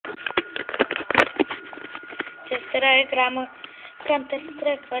Сестра Igramo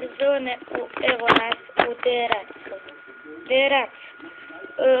Counter-Strike Warzone evo nas u deracu. Derac.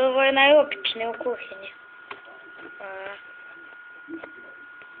 Ovo je najobičniji u kuhinji.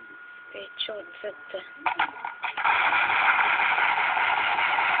 Piću crte.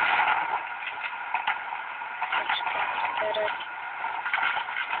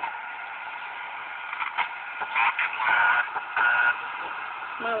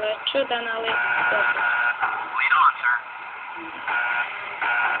 Malo je čudan, ali dobro.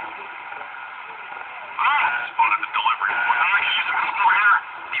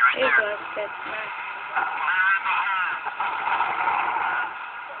 Izlazite,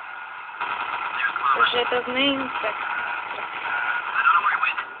 žedovnince.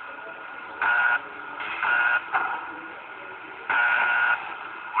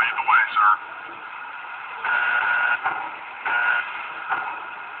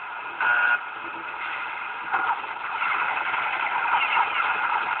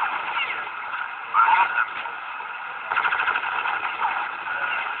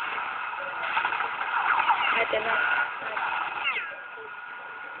 Hajde na.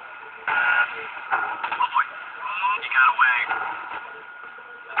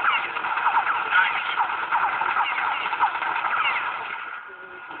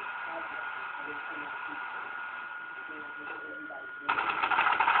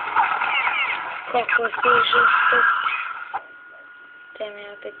 Kako si žestok. Te mi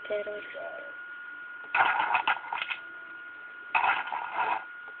opet terorist.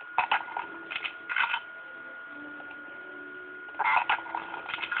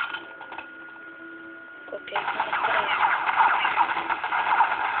 Kupio sam stranu.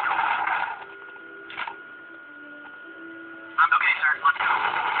 Okay, sir. Let's go.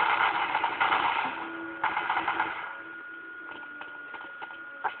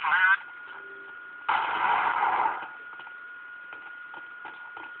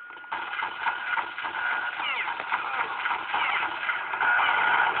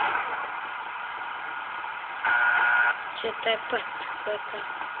 Četaj pat, ko je to?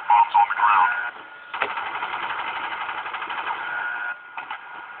 Bombs on the ground.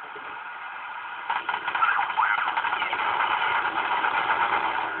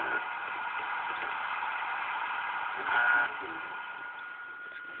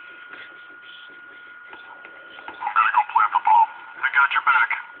 I'm gonna go plant the bomb. I got your back.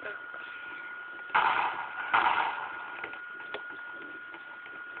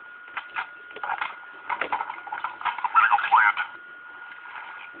 I'm gonna go plant.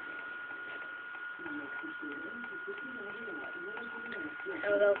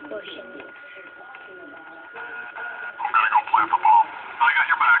 Evo ga u kuhinji. I'm gonna go plant the bomb. I got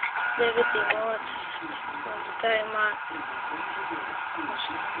your back. Da vidimo od taj ma...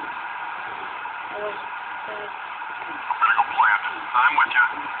 Ovo, taj... I'm gonna go plant. I'm with you.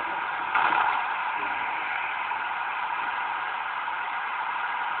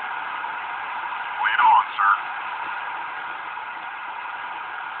 Lead on, sir.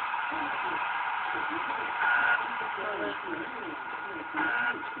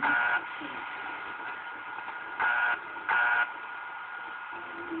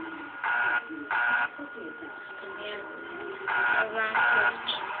 Znam ključ.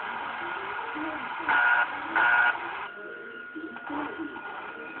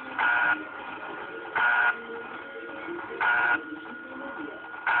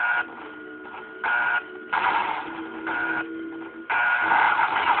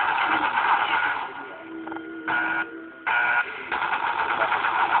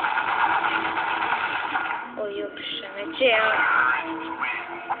 Oj, upiše me.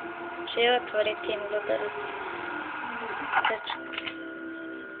 Će otvoriti im ludaruci.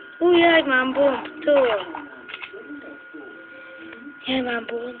 Ja imam bombu, tu. Ja imam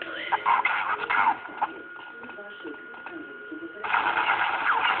bombu.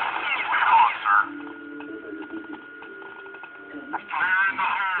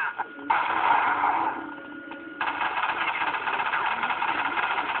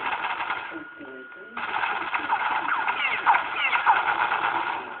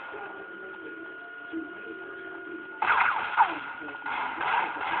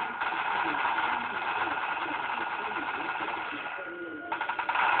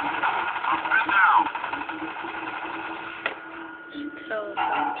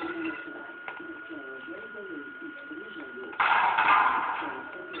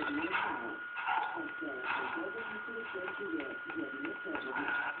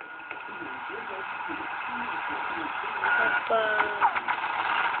 Opa.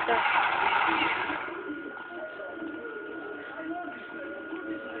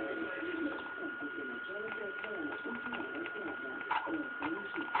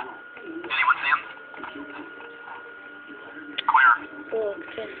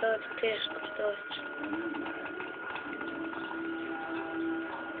 će se ovdje teško doći.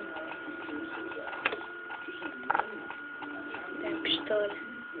 Dajem pištolje.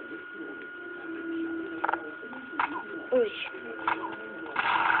 Uj.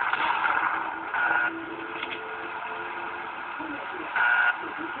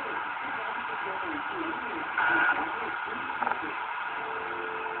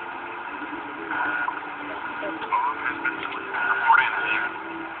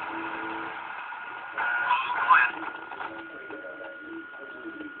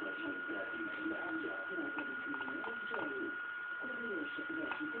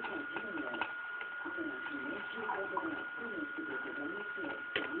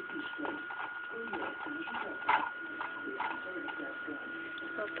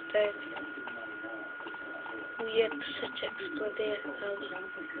 Opet. U jedu se će eksplodirati.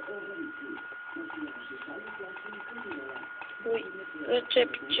 Uj,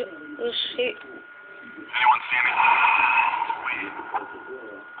 začepit ću uši. Anyone see me?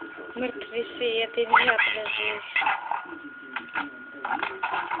 Mrtvi svi, jedini ja preživim.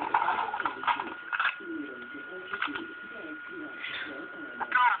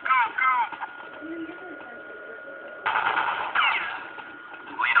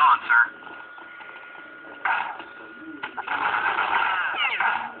 Lead on, sir.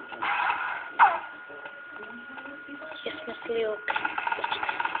 Jesmo slijuke.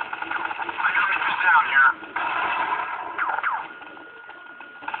 I got this down here.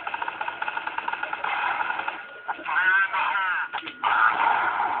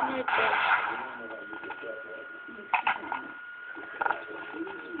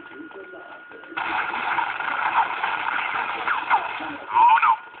 Najbolje. Oh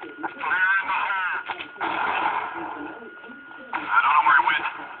no. I don't know where he went.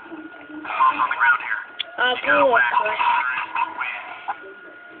 Bomb's on the ground here. A You got a było wax. coś.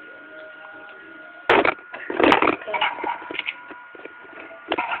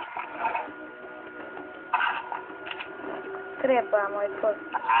 Trebamo i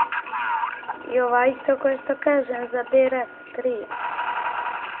posto. I isto ko što kažem za Berat 3.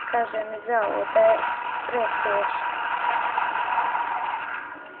 Kaže mi za ovo da je preteško.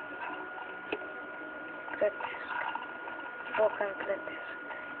 Preteško. Bokan preteško.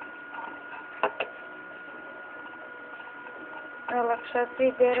 Najlakša od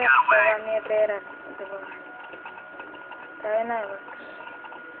svih Beratova mi je Berat 2. To je najlakše.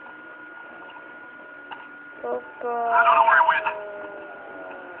 Opa.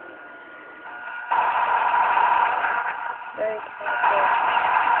 Da vidimo to.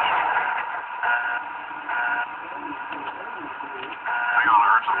 Hang on,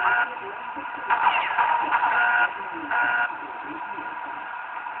 I heard something. I heard them.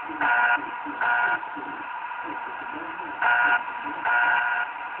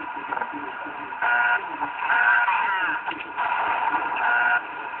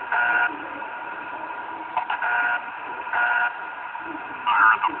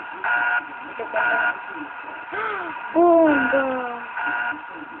 Bomba!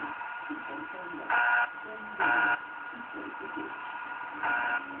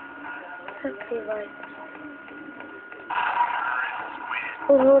 Sakrivajte.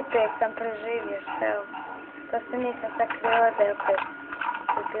 Opet sam preživio sve ovo. To se nisam sakrio da je opet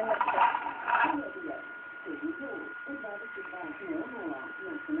biti mrtav.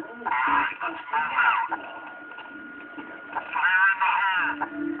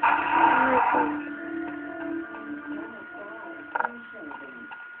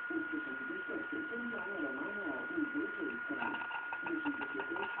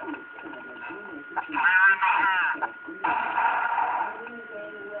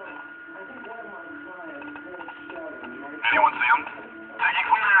 Anyone see him? Taking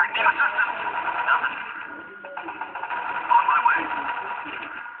fire. Need assistance. Nothing. On my way.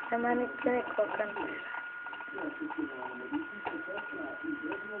 Nema niti nekog kampera.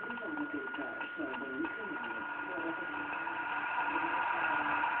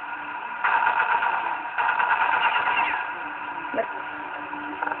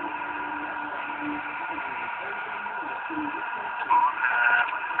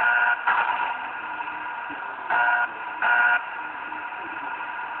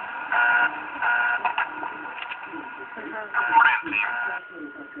 Report in, team.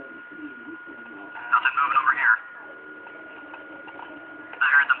 Nothing moving over here. I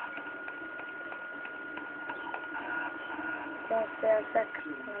heard them.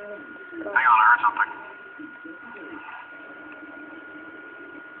 Hang on, I heard something.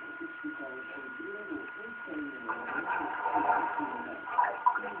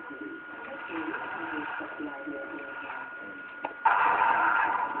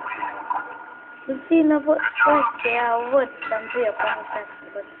 Сильно вот, а вот там две так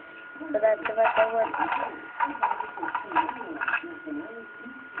вот. Когда ты в это вот.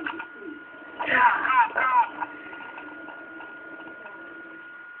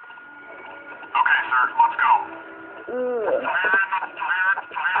 Okay, sir, let's go.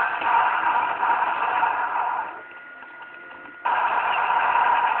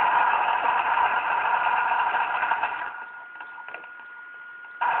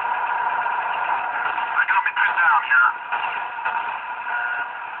 I got me pinned down here.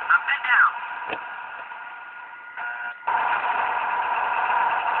 I'm pinned down.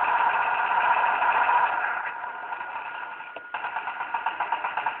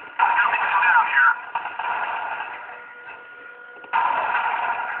 I got me pinned down here.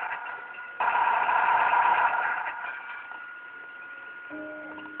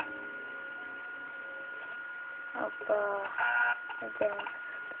 Опа. Где?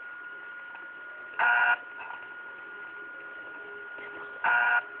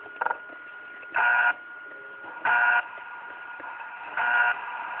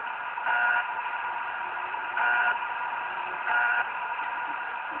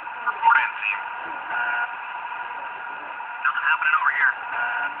 Report in, team. Nothing happening over here.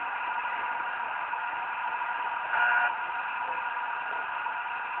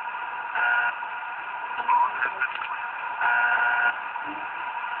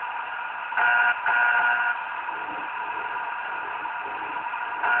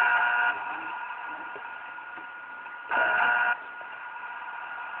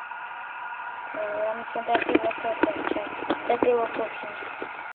 Я не всегда пиво кофе. Я пиво кофе.